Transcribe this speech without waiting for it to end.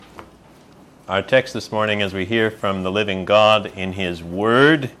Our text this morning, as we hear from the living God in His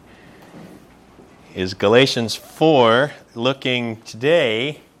Word, is Galatians 4, looking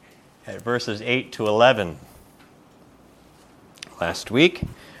today at verses 8 to 11. Last week,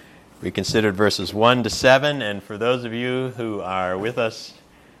 we considered verses 1 to 7, and for those of you who are with us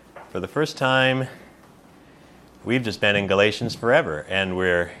for the first time, we've just been in Galatians forever, and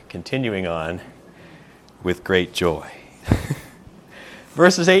we're continuing on with great joy.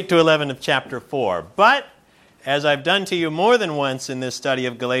 Verses 8 to 11 of chapter 4. But, as I've done to you more than once in this study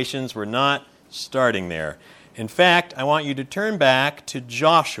of Galatians, we're not starting there. In fact, I want you to turn back to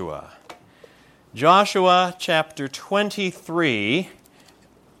Joshua. Joshua chapter 23,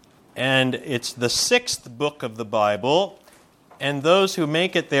 and it's the 6th book of the Bible. And those who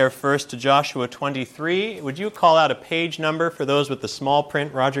make it there first to Joshua 23, would you call out a page number for those with the small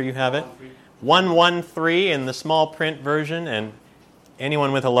print? Roger, you have it? 113 in the small print version, and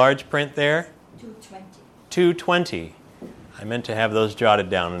anyone with a large print there? 220. 220. I meant to have those jotted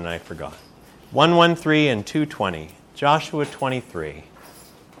down and I forgot. 113 and 220. Joshua 23.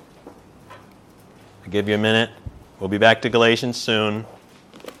 I'll give you a minute. We'll be back to Galatians soon.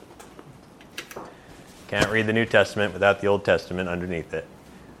 Can't read the New Testament without the Old Testament underneath it.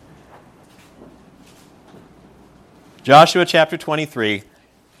 Joshua chapter 23.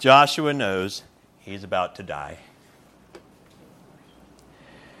 Joshua knows he's about to die.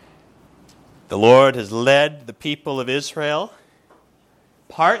 The Lord has led the people of Israel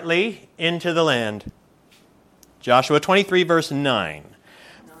partly into the land. Joshua 23, verse 9.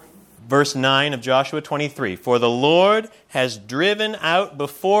 Verse 9 of Joshua 23. For the Lord has driven out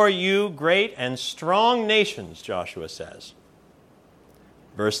before you great and strong nations, Joshua says.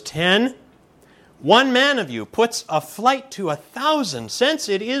 Verse 10. One man of you puts a flight to 1,000, since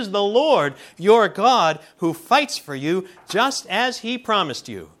it is the Lord your God who fights for you, just as He promised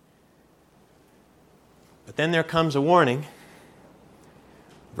you. But then there comes a warning.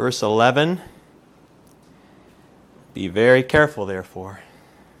 Verse 11. Be very careful, therefore,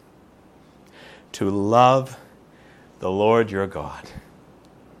 to love the Lord your God.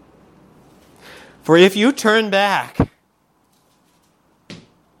 For if you turn back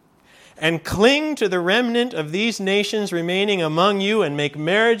and cling to the remnant of these nations remaining among you and make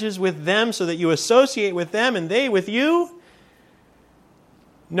marriages with them so that you associate with them and they with you,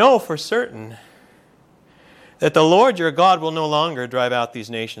 know for certain that the Lord your God will no longer drive out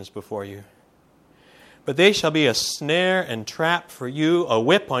these nations before you. But they shall be a snare and trap for you, a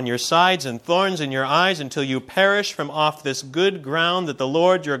whip on your sides and thorns in your eyes, until you perish from off this good ground that the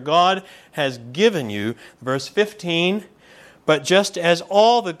Lord your God has given you. Verse 15. But just as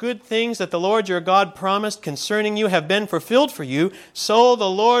all the good things that the Lord your God promised concerning you have been fulfilled for you, so the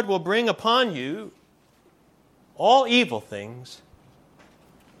Lord will bring upon you all evil things,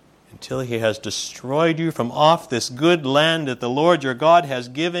 until He has destroyed you from off this good land that the Lord your God has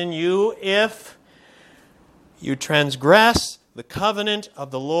given you, if you transgress the covenant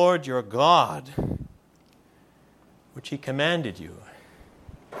of the Lord your God, which He commanded you,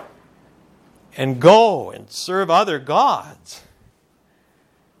 and go and serve other gods,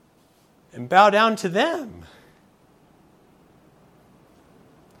 and bow down to them.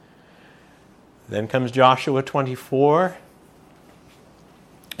 Then comes Joshua 24.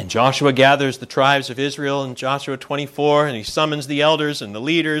 And Joshua gathers the tribes of Israel in Joshua 24, and he summons the elders and the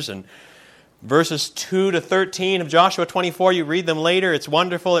leaders. And verses 2 to 13 of Joshua 24, you read them later. It's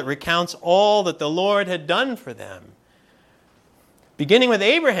wonderful. It recounts all that the Lord had done for them. Beginning with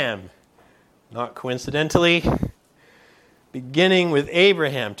Abraham, not coincidentally, beginning with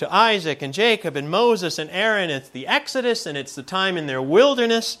Abraham to Isaac and Jacob and Moses and Aaron. It's the Exodus, and it's the time in their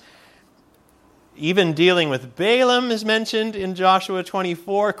wilderness. Even dealing with Balaam is mentioned in Joshua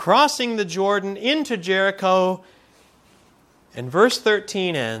 24, crossing the Jordan into Jericho. And verse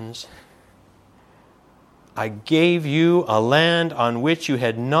 13 ends, I gave you a land on which you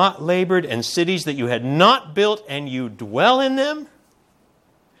had not labored, and cities that you had not built, and you dwell in them.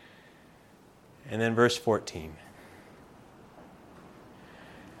 And then verse 14.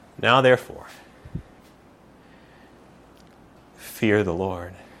 Now therefore, fear the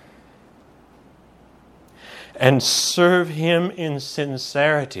Lord, and serve Him in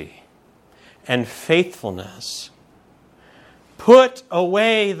sincerity and faithfulness. Put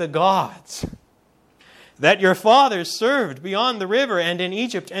away the gods that your fathers served beyond the river and in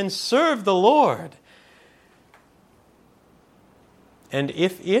Egypt, and serve the Lord. And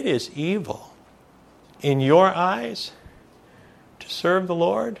if it is evil in your eyes to serve the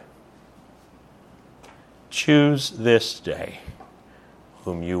Lord, choose this day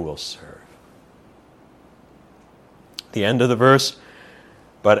whom you will serve. The end of the verse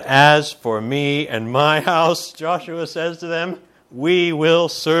But as for me and my house, Joshua says to them, we will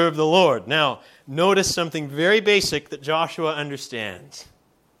serve the Lord. Now, notice something very basic that Joshua understands.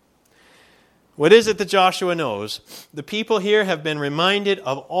 What is it that Joshua knows? The people here have been reminded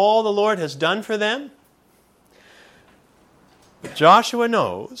of all the Lord has done for them. But Joshua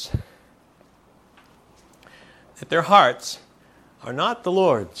knows that their hearts are not the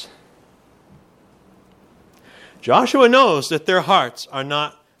Lord's. Joshua knows that their hearts are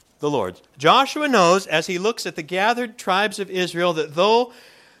not the Lord's. Joshua knows, as he looks at the gathered tribes of Israel, that though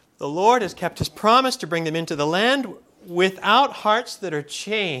the Lord has kept his promise to bring them into the land, without hearts that are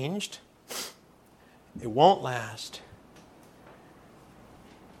changed, it won't last.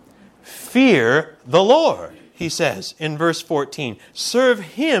 Fear the Lord, he says in verse 14. Serve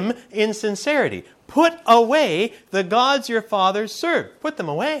him in sincerity. Put away the gods your fathers served. Put them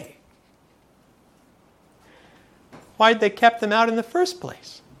away. Why'd they kept them out in the first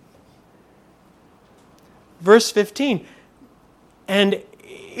place? Verse 15. And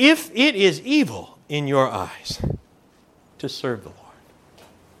if it is evil in your eyes to serve the Lord.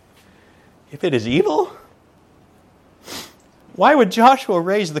 If it is evil, why would Joshua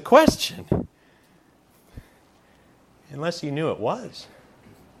raise the question? Unless he knew it was.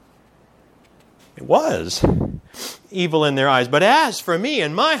 It was evil in their eyes. But as for me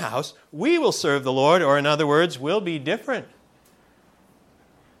and my house, we will serve the Lord, or in other words, we'll be different.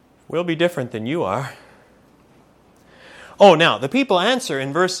 We'll be different than you are. Oh, now, the people answer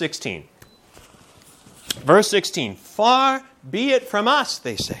in verse 16. Verse 16, far be it from us,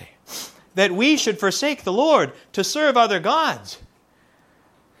 they say, that we should forsake the Lord to serve other gods.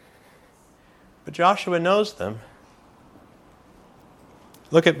 But Joshua knows them.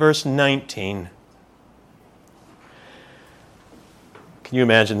 Look at verse 19. Can you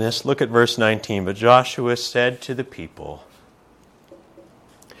imagine this? Look at verse 19. But Joshua said to the people,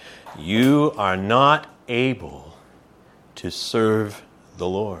 you are not able to serve the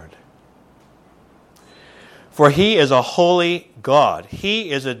Lord. For he is a holy God.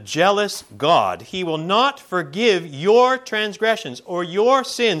 He is a jealous God. He will not forgive your transgressions or your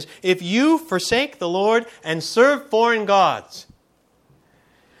sins if you forsake the Lord and serve foreign gods.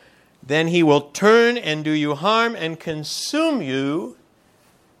 Then he will turn and do you harm and consume you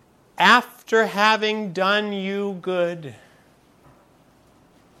after having done you good.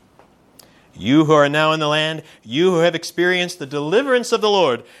 You who are now in the land, you who have experienced the deliverance of the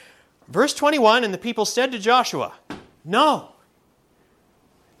Lord. Verse 21, and the people said to Joshua, no,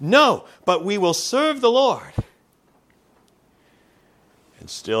 but we will serve the Lord. And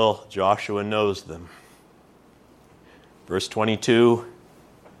still Joshua knows them. Verse 22,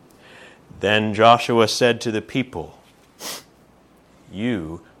 then Joshua said to the people,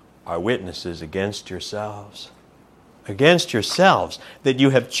 you are witnesses against yourselves, that you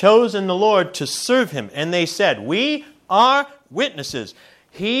have chosen the Lord to serve him. And they said, we are witnesses.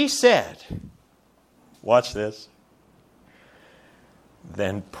 He said, watch this,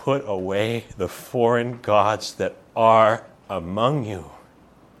 then put away the foreign gods that are among you.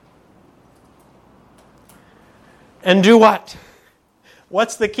 And do what?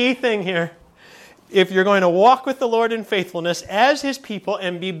 What's the key thing here? If you're going to walk with the Lord in faithfulness as his people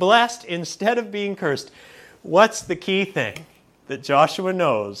and be blessed instead of being cursed, what's the key thing that Joshua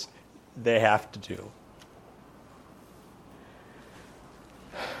knows they have to do?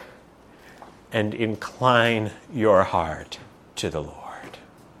 And incline your heart to the Lord.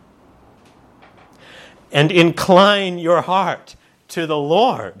 And incline your heart to the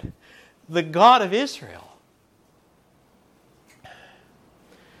Lord, the God of Israel.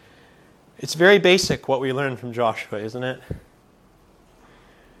 It's very basic what we learn from Joshua, isn't it?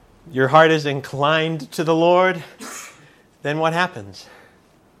 Your heart is inclined to the Lord, then what happens?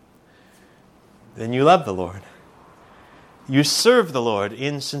 Then you love the Lord. You serve the Lord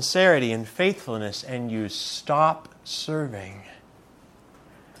in sincerity and faithfulness, and you stop serving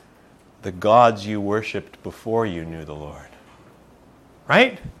the gods you worshipped before you knew the Lord.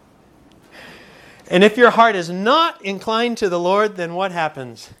 Right? And if your heart is not inclined to the Lord, then what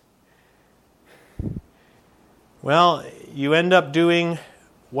happens? Well, you end up doing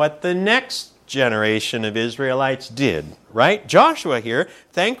what the next generation of Israelites did, right? Joshua here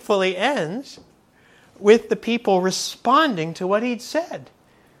thankfully ends with the people responding to what he'd said.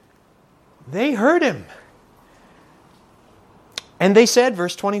 They heard him. And they said,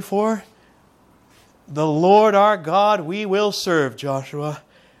 verse 24, the Lord our God we will serve, Joshua,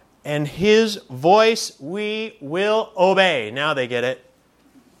 and his voice we will obey. Now they get it.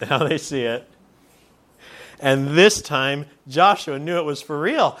 Now they see it. And this time, Joshua knew it was for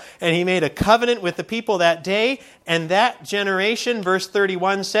real. And he made a covenant with the people that day. And that generation, verse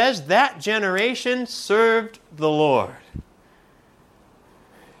 31 says, that generation served the Lord.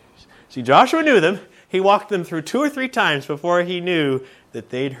 See, Joshua knew them. He walked them through 2 or 3 times before he knew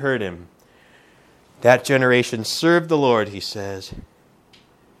that they'd heard him. That generation served the Lord, he says.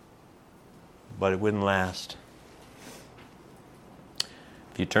 But it wouldn't last.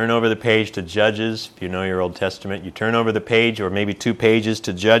 If you turn over the page to Judges, if you know your Old Testament, you turn over the page or maybe 2 pages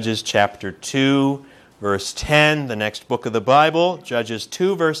to Judges chapter 2, verse 10, the next book of the Bible, Judges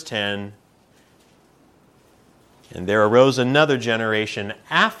 2, verse 10. And there arose another generation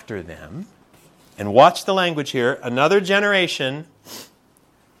after them. And watch the language here. Another generation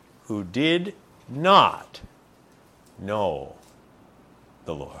who did not know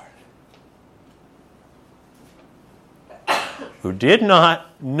the Lord. Who did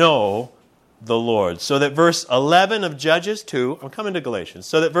not know the Lord. So that verse 11 of Judges 2, I'm coming to Galatians.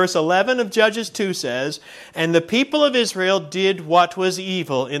 So that verse 11 of Judges 2 says, and the people of Israel did what was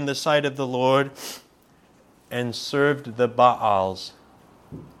evil in the sight of the Lord and served the Baals.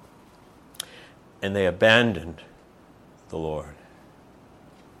 And they abandoned the Lord,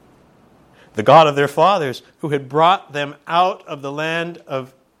 the God of their fathers, who had brought them out of the land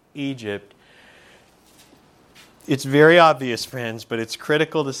of Egypt. It's very obvious, friends, but it's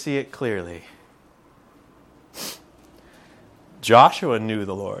critical to see it clearly. Joshua knew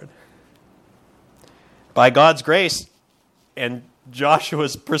the Lord. By God's grace and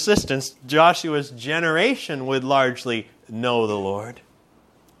Joshua's persistence, Joshua's generation would largely know the Lord.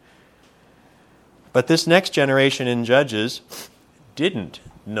 But this next generation in Judges didn't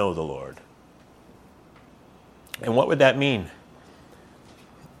know the Lord. And what would that mean?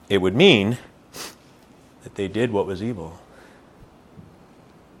 It would mean that they did what was evil.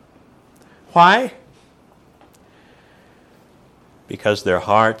 Why? Because their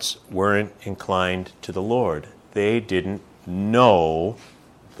hearts weren't inclined to the Lord. They didn't know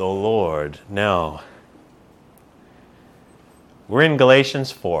the Lord. Now, we're in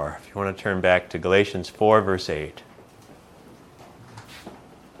Galatians 4. If you want to turn back to Galatians 4, verse 8.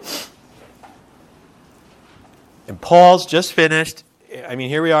 And Paul's just finished.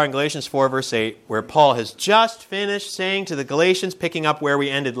 Here we are in Galatians 4, verse 8, where Paul has just finished saying to the Galatians, picking up where we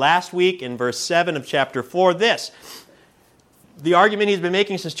ended last week in verse 7 of chapter 4, this. The argument he's been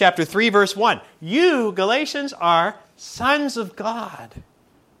making since chapter 3, verse 1. You, Galatians, are sons of God,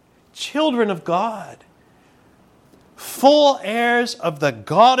 children of God, full heirs of the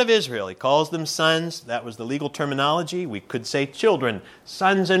God of Israel. He calls them sons. That was the legal terminology. We could say children,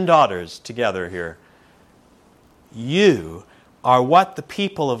 sons and daughters together here. You are what the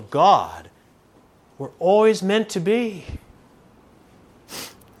people of God were always meant to be.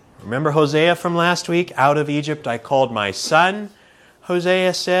 Remember Hosea from last week? Out of Egypt I called my son,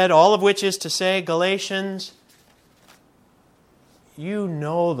 Hosea said, all of which is to say, Galatians, you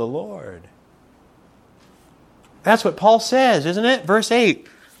know the Lord. That's what Paul says, isn't it? Verse 8.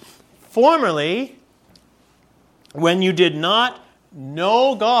 Formerly, when you did not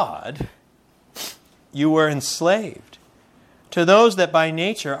know God, you were enslaved to those that by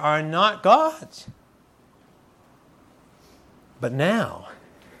nature are not God's. But now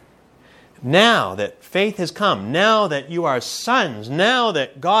that faith has come, now that you are sons, now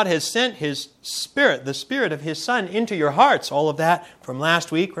that God has sent His Spirit, the Spirit of His Son, into your hearts, all of that from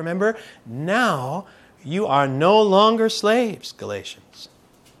last week, remember? Now you are no longer slaves, Galatians.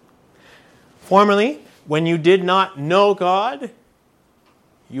 Formerly, when you did not know God,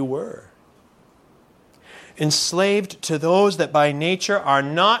 you were enslaved to those that by nature are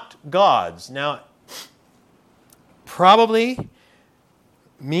not God's. Now, probably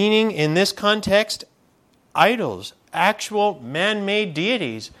meaning in this context, idols, actual man-made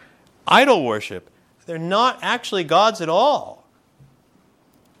deities, idol worship. They're not actually gods at all.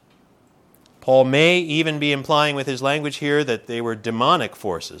 Paul may even be implying with his language here that they were demonic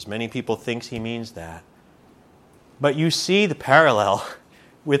forces. Many people think he means that. But you see the parallel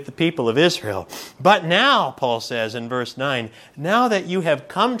with the people of Israel. But now, Paul says in verse 9, now that you have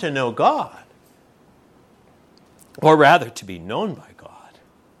come to know God, or rather to be known by God,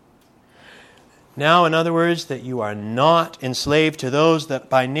 now, in other words, that you are not enslaved to those that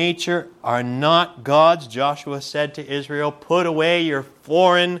by nature are not gods, Joshua said to Israel, put away your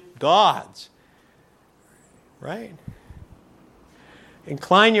foreign gods. Right?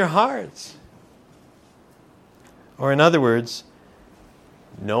 Incline your hearts. Or in other words,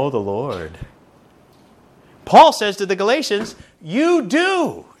 know the Lord. Paul says to the Galatians, you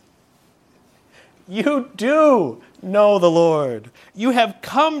do. You do know the Lord. You have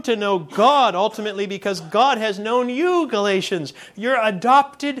come to know God ultimately because God has known you, Galatians. You're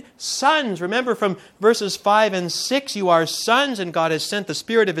adopted sons. Remember from verses 5 and 6, you are sons and God has sent the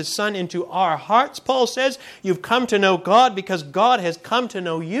Spirit of His Son into our hearts. Paul says you've come to know God because God has come to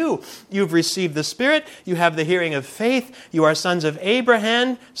know you. You've received the Spirit. You have the hearing of faith. You are sons of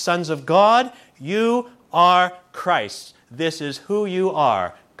Abraham, sons of God. You are Christ. This is who you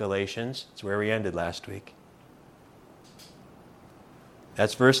are, Galatians. It's where we ended last week.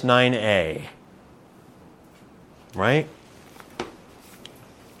 That's verse 9a. Right?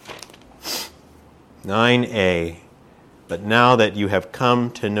 9a. But now that you have come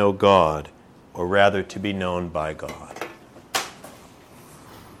to know God, or rather to be known by God.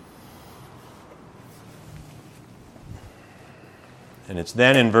 And it's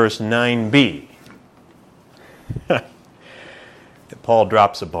then in verse 9b that Paul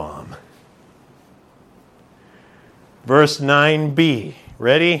drops a bomb. Verse 9b.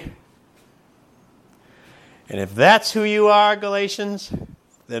 Ready? And if that's who you are, Galatians,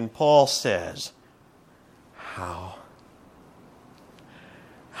 then Paul says, how?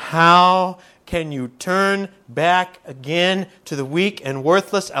 How can you turn back again to the weak and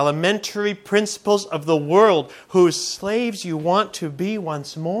worthless elementary principles of the world whose slaves you want to be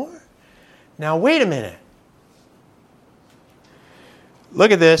once more? Now, wait a minute.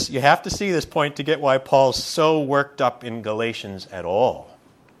 Look at this. You have to see this point to get why Paul's so worked up in Galatians at all.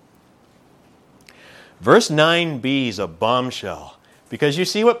 Verse 9b is a bombshell because you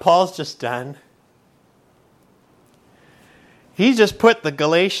see what Paul's just done? He just put the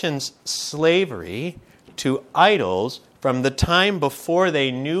Galatians' slavery to idols from the time before they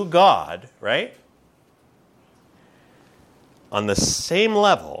knew God, right? On the same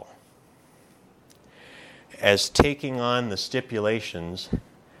level as taking on the stipulations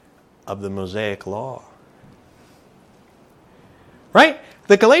of the Mosaic Law. Right?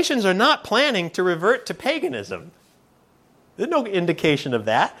 The Galatians are not planning to revert to paganism. There's no indication of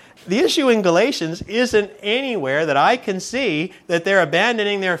that. The issue in Galatians isn't anywhere that I can see that they're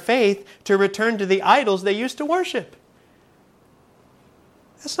abandoning their faith to return to the idols they used to worship.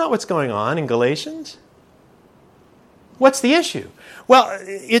 That's not what's going on in Galatians. What's the issue? Well,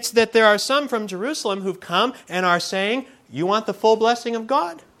 it's that there are some from Jerusalem who've come and are saying, you want the full blessing of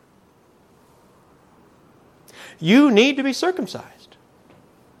God? You need to be circumcised.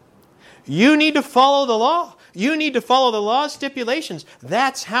 You need to follow the law. You need to follow the law's stipulations.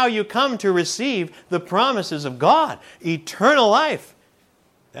 That's how you come to receive the promises of God. Eternal life.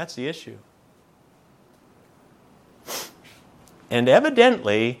 That's the issue. And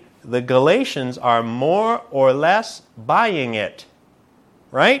evidently, the Galatians are more or less buying it.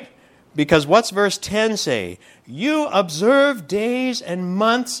 Right? Because what's verse 10 say? You observe days and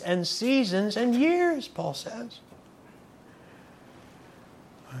months and seasons and years, Paul says.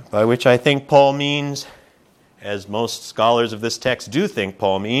 By which I think Paul means, as most scholars of this text do think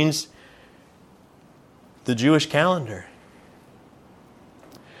Paul means, the Jewish calendar.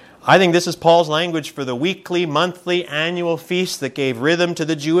 I think this is Paul's language for the weekly, monthly, annual feasts that gave rhythm to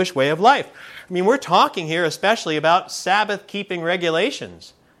the Jewish way of life. I mean, we're talking here especially about Sabbath-keeping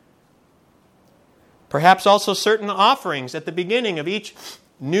regulations. Perhaps also certain offerings at the beginning of each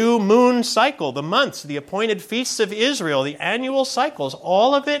new moon cycle, the months, the appointed feasts of Israel, the annual cycles,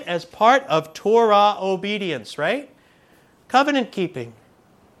 all of it as part of Torah obedience, right? Covenant keeping.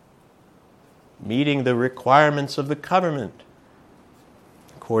 Meeting the requirements of the covenant,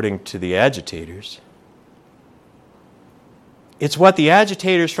 according to the agitators. It's what the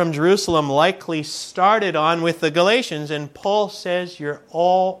agitators from Jerusalem likely started on with the Galatians, and Paul says you're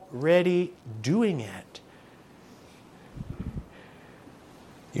already doing it.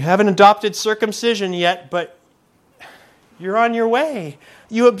 You haven't adopted circumcision yet, but you're on your way.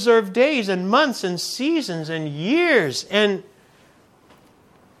 You observe days and months and seasons and years and,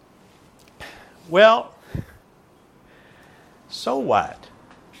 well, so what?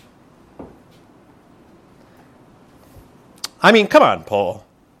 I mean, come on, Paul.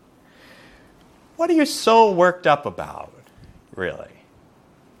 What are you so worked up about, really?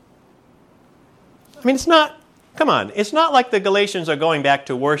 I mean, it's not like the Galatians are going back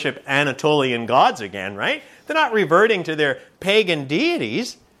to worship Anatolian gods again, right? They're not reverting to their pagan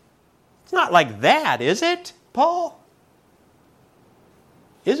deities. It's not like that, is it, Paul?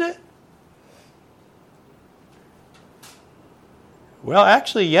 Is it? Well,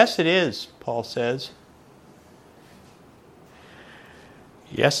 actually, yes, it is, Paul says.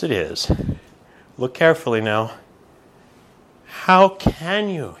 Yes, it is. Look carefully now. How can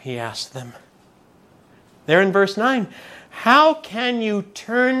you, he asked them. There in verse 9. How can you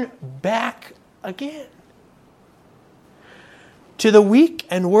turn back again? To the weak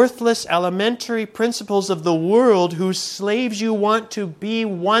and worthless elementary principles of the world whose slaves you want to be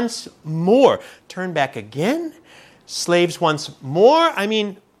once more. Turn back again? Slaves once more? I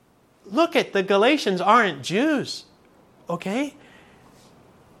mean, look at the Galatians aren't Jews, okay?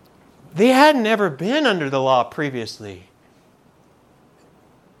 They hadn't ever been under the law previously.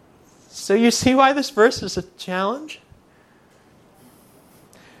 So you see why this verse is a challenge?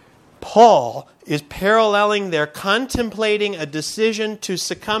 Paul is paralleling their contemplating a decision to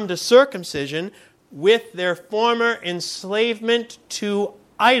succumb to circumcision with their former enslavement to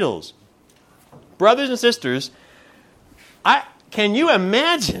idols. Brothers and sisters, can you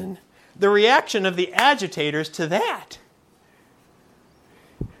imagine the reaction of the agitators to that?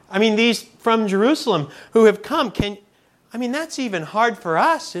 I mean, these from Jerusalem who have come, that's even hard for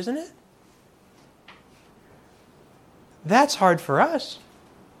us, isn't it? That's hard for us.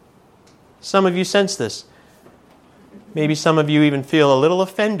 Some of you sense this. Maybe some of you even feel a little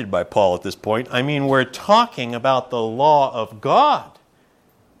offended by Paul at this point. I mean, we're talking about the law of God.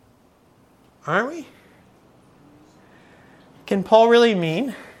 Aren't we? Can Paul really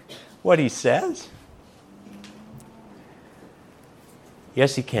mean what he says?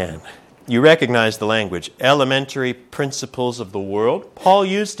 Yes, he can. You recognize the language. Elementary principles of the world. Paul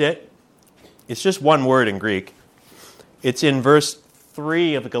used it. It's just one word in Greek. It's in verse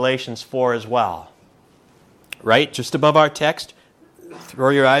 3 of Galatians 4 as well. Right? Just above our text. Throw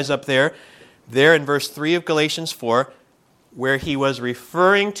your eyes up there. There in verse 3 of Galatians 4, where he was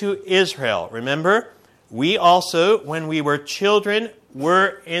referring to Israel. Remember? We also, when we were children,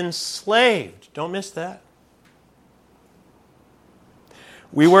 were enslaved. Don't miss that.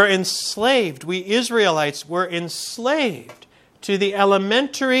 We were enslaved. We Israelites were enslaved to the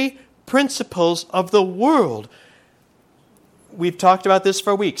elementary principles of the world. We've talked about this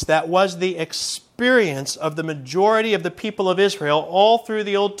for weeks. That was the experience of the majority of the people of Israel all through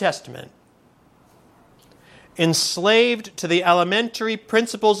the Old Testament. Enslaved to the elementary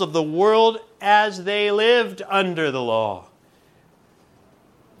principles of the world as they lived under the law.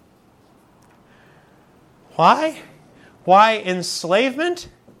 Why? Why enslavement?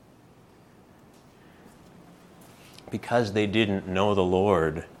 Because they didn't know the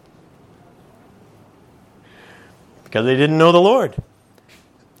Lord. Because they didn't know the Lord.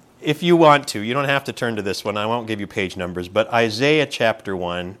 If you want to, you don't have to turn to this one. I won't give you page numbers, but Isaiah chapter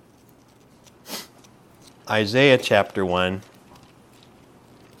 1. Isaiah chapter 1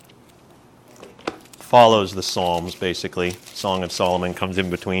 follows the Psalms, basically. Song of Solomon comes in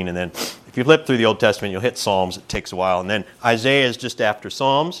between, and then if you flip through the Old Testament, you'll hit Psalms. It takes a while. And then Isaiah is just after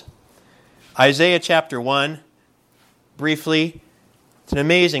Psalms. Isaiah chapter 1, briefly, it's an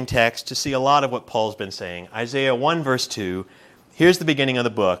amazing text to see a lot of what Paul's been saying. Isaiah 1 verse 2, here's the beginning of the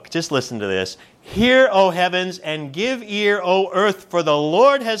book. Just listen to this. Hear, O heavens, and give ear, O earth, for the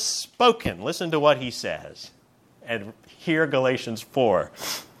Lord has spoken. Listen to what he says. And hear Galatians 4.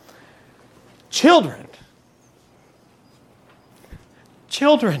 Children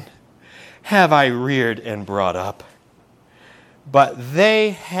have I reared and brought up, but they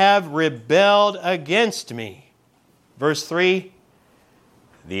have rebelled against me. Verse 3,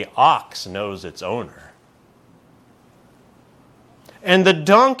 the ox knows its owner, and the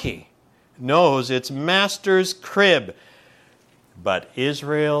donkey knows its master's crib, but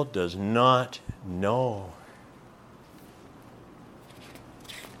Israel does not know.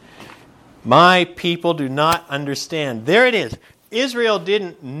 My people do not understand. There it is. Israel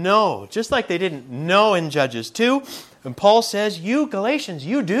didn't know, just like they didn't know in Judges 2. And Paul says, you Galatians,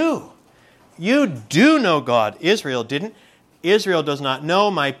 you do. You do know God. Israel didn't. Israel does not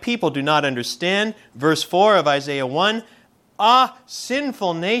know. My people do not understand. Verse 4 of Isaiah 1. Ah,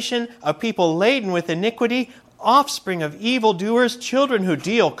 sinful nation, a people laden with iniquity, offspring of evildoers, children who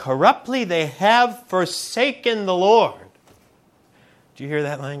deal corruptly, they have forsaken the Lord. Do you hear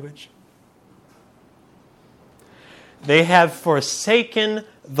that language? They have forsaken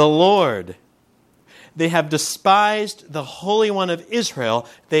the Lord. They have despised the Holy One of Israel.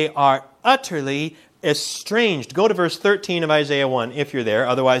 They are utterly estranged. Go to verse 13 of Isaiah 1 if you're there.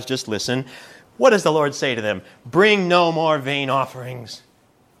 Otherwise, just listen. What does the Lord say to them? Bring no more vain offerings.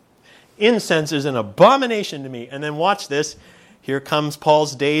 Incense is an abomination to me. And then watch this. Here comes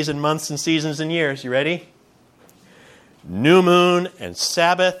Paul's days and months and seasons and years. You ready? New moon and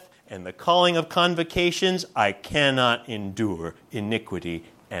Sabbath and the calling of convocations, I cannot endure iniquity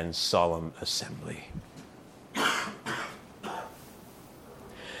and solemn assembly.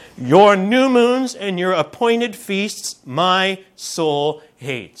 Your new moons and your appointed feasts, my soul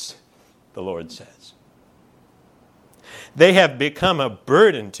hates, the Lord says. They have become a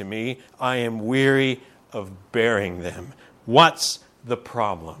burden to me. I am weary of bearing them. What's the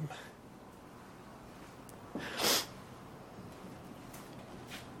problem?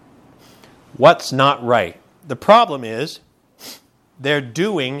 What's not right? The problem is they're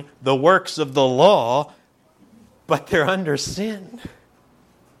doing the works of the law, but they're under sin.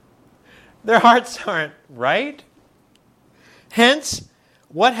 Their hearts aren't right. Hence,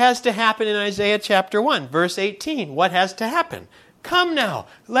 what has to happen in Isaiah chapter 1, verse 18? What has to happen? Come now,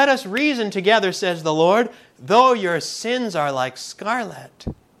 let us reason together, says the Lord. Though your sins are like scarlet,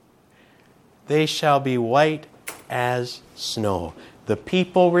 they shall be white as snow. The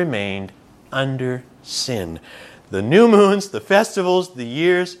people remained under sin. The new moons, the festivals, the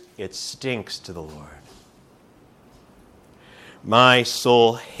years, it stinks to the Lord. My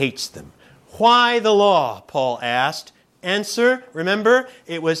soul hates them. Why the law? Paul asked. Answer, remember,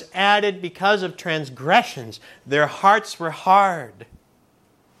 it was added because of transgressions. Their hearts were hard.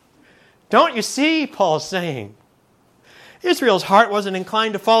 Don't you see, Paul's saying? Israel's heart wasn't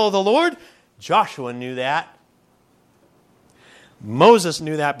inclined to follow the Lord. Joshua knew that. Moses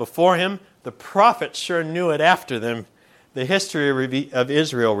knew that before him. The prophets sure knew it after them. The history of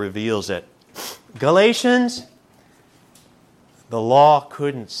Israel reveals it. Galatians, the law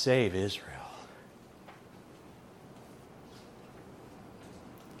couldn't save Israel.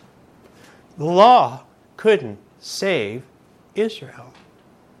 The law couldn't save Israel.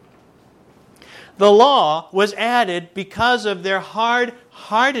 The law was added because of their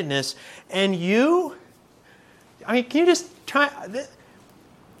hard-heartedness. And can you just try? You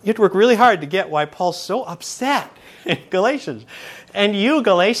have to work really hard to get why Paul's so upset in Galatians. And you,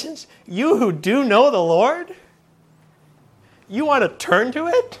 Galatians, you who do know the Lord, you want to turn to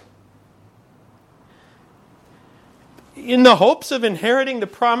it? In the hopes of inheriting the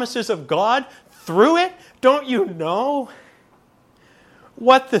promises of God through it? Don't you know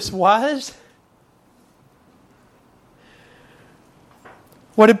what this was?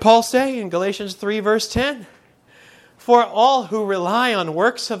 What did Paul say in Galatians 3, verse 10? For all who rely on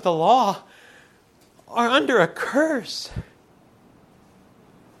works of the law are under a curse.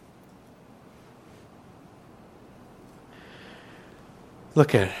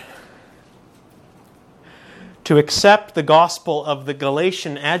 Look at it. To accept the gospel of the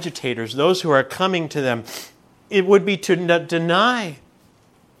Galatian agitators, those who are coming to them, it would be to deny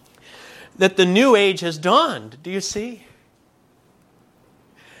that the new age has dawned. Do you see?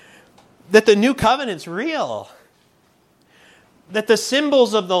 That the new covenant's real. That the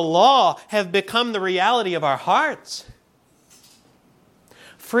symbols of the law have become the reality of our hearts.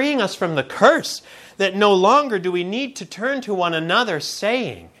 Freeing us from the curse that no longer do we need to turn to one another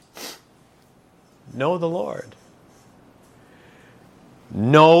saying, know the Lord.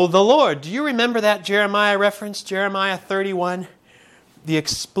 Know the Lord. Do you remember that Jeremiah reference, Jeremiah 31? The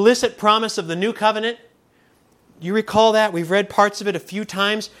explicit promise of the new covenant. You recall that? We've read parts of it a few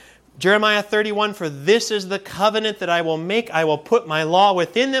times. Jeremiah 31, for this is the covenant that I will make. I will put my law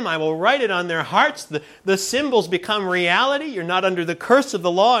within them. I will write it on their hearts. The symbols become reality. You're not under the curse of the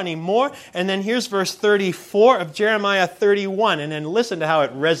law anymore. And then here's verse 34 of Jeremiah 31. And then listen to how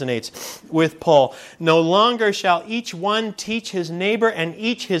it resonates with Paul. No longer shall each one teach his neighbor and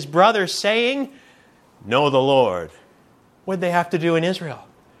each his brother, saying, know the Lord. What did they have to do in Israel?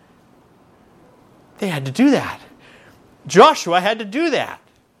 They had to do that. Joshua had to do that.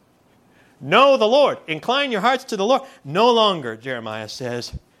 Know the Lord. Incline your hearts to the Lord. No longer, Jeremiah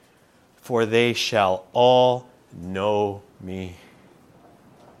says, for they shall all know me.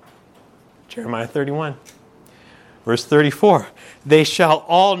 Jeremiah 31, verse 34. They shall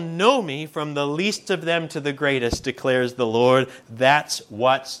all know me from the least of them to the greatest, declares the Lord. That's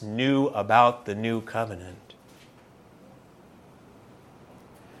what's new about the new covenant.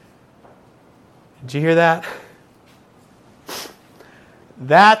 Did you hear that?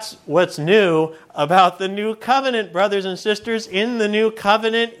 That's what's new about the new covenant, brothers and sisters. In the new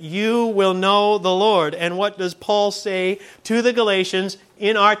covenant, you will know the Lord. And what does Paul say to the Galatians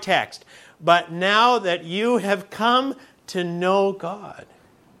in our text? But now that you have come to know God.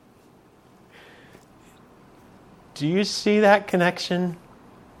 Do you see that connection?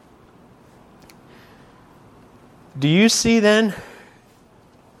 Do you see then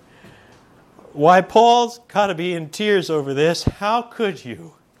why Paul's got to be in tears over this? How could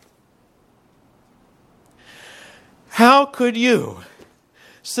you? How could you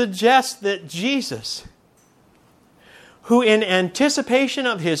suggest that Jesus, who in anticipation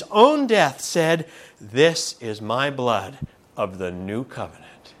of his own death said, this is my blood of the new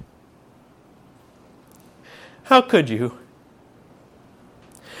covenant? How could you?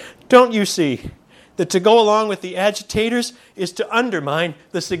 Don't you see that to go along with the agitators is to undermine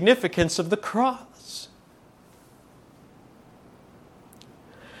the significance of the cross?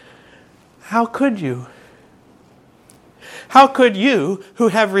 How could you? How could you, who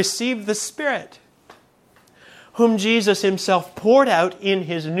have received the Spirit, whom Jesus himself poured out in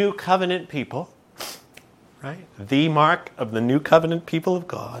his new covenant people, right? The mark of the new covenant people of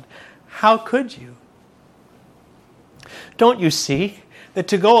God, how could you? Don't you see that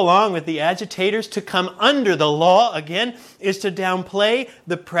to go along with the agitators, to come under the law again, is to downplay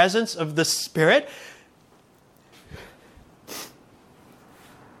the presence of the Spirit?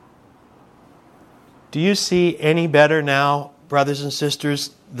 Do you see any better now, brothers and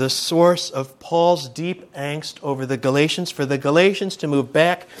sisters, the source of Paul's deep angst over the Galatians? For the Galatians to move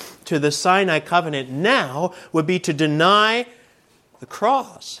back to the Sinai covenant now would be to deny the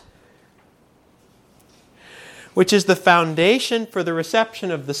cross, which is the foundation for the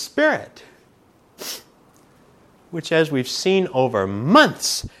reception of the Spirit, which, as we've seen over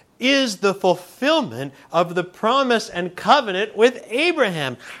months, is the fulfillment of the promise and covenant with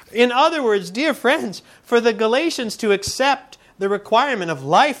Abraham. In other words, dear friends, for the Galatians to accept the requirement of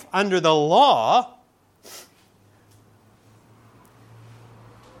life under the law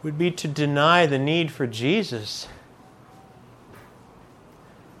would be to deny the need for Jesus,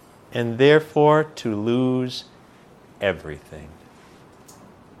 and therefore to lose everything.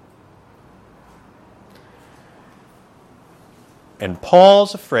 And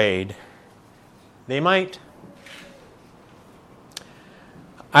Paul's afraid they might.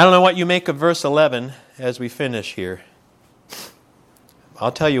 I don't know what you make of verse 11 as we finish here.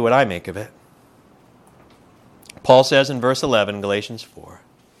 I'll tell you what I make of it. Paul says in verse 11, Galatians 4,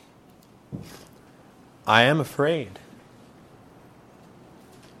 I am afraid.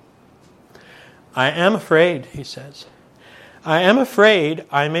 I am afraid, he says. I am afraid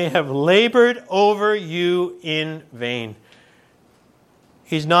I may have labored over you in vain.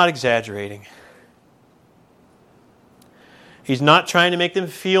 He's not exaggerating. He's not trying to make them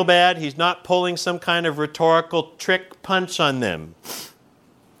feel bad. He's not pulling some kind of rhetorical trick punch on them.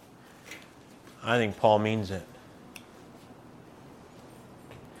 I think Paul means it.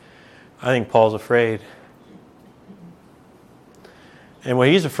 I think Paul's afraid. And what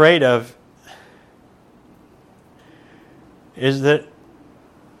he's afraid of is that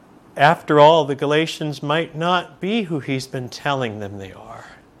after all, the Galatians might not be who he's been telling them they are.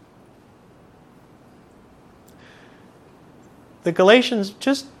 The Galatians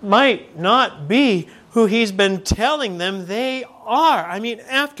just might not be who he's been telling them they are. I mean,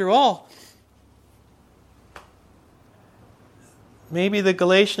 after all, maybe the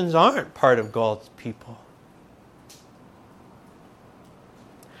Galatians aren't part of God's people.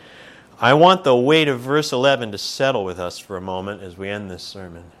 I want the weight of verse 11 to settle with us for a moment as we end this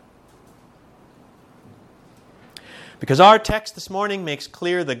sermon. Because our text this morning makes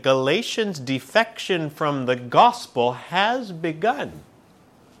clear the Galatians' defection from the gospel has begun.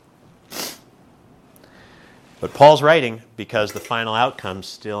 But Paul's writing because the final outcome's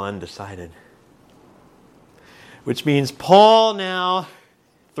still undecided. Which means Paul now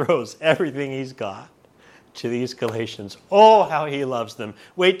throws everything he's got to these Galatians. Oh, how he loves them.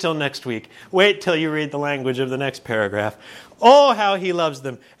 Wait till next week. Wait till you read the language of the next paragraph. Oh, how he loves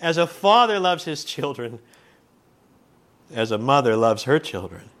them. As a father loves his children, as a mother loves her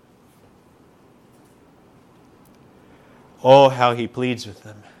children. Oh, how he pleads with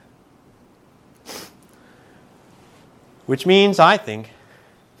them. Which means, I think,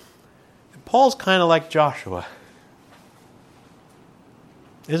 that Paul's kind of like Joshua.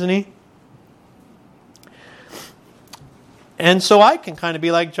 Isn't he? And so I can kind of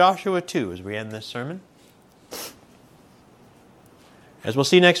be like Joshua too as we end this sermon. As we'll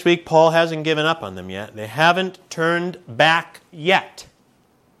see next week, Paul hasn't given up on them yet. They haven't turned back yet.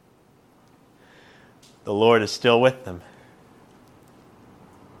 The Lord is still with them.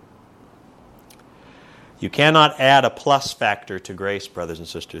 You cannot add a plus factor to grace, brothers and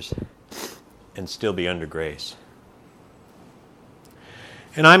sisters, and still be under grace.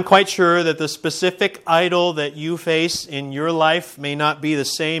 And I'm quite sure that the specific idol that you face in your life may not be the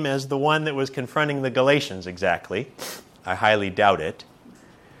same as the one that was confronting the Galatians exactly. I highly doubt it.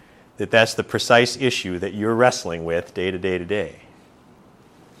 That's the precise issue that you're wrestling with day to day to day.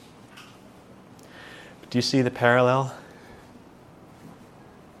 But do you see the parallel?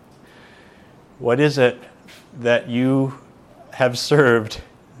 What is it that you have served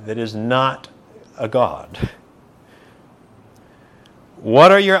that is not a God?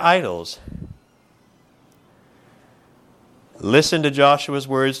 What are your idols? Listen to Joshua's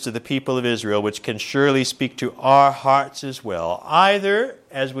words to the people of Israel, which can surely speak to our hearts as well, either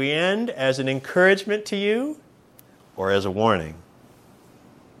as we end as an encouragement to you or as a warning.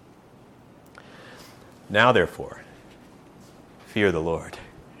 Now, therefore, fear the Lord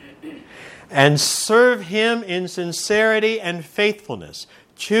and serve him in sincerity and faithfulness.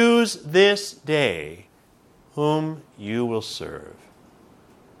 Choose this day whom you will serve.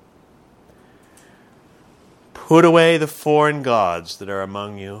 Put away the foreign gods that are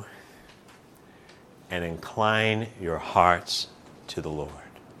among you and incline your hearts to the Lord.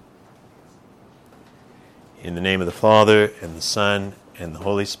 In the name of the Father, and the Son, and the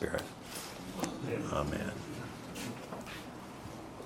Holy Spirit. Amen.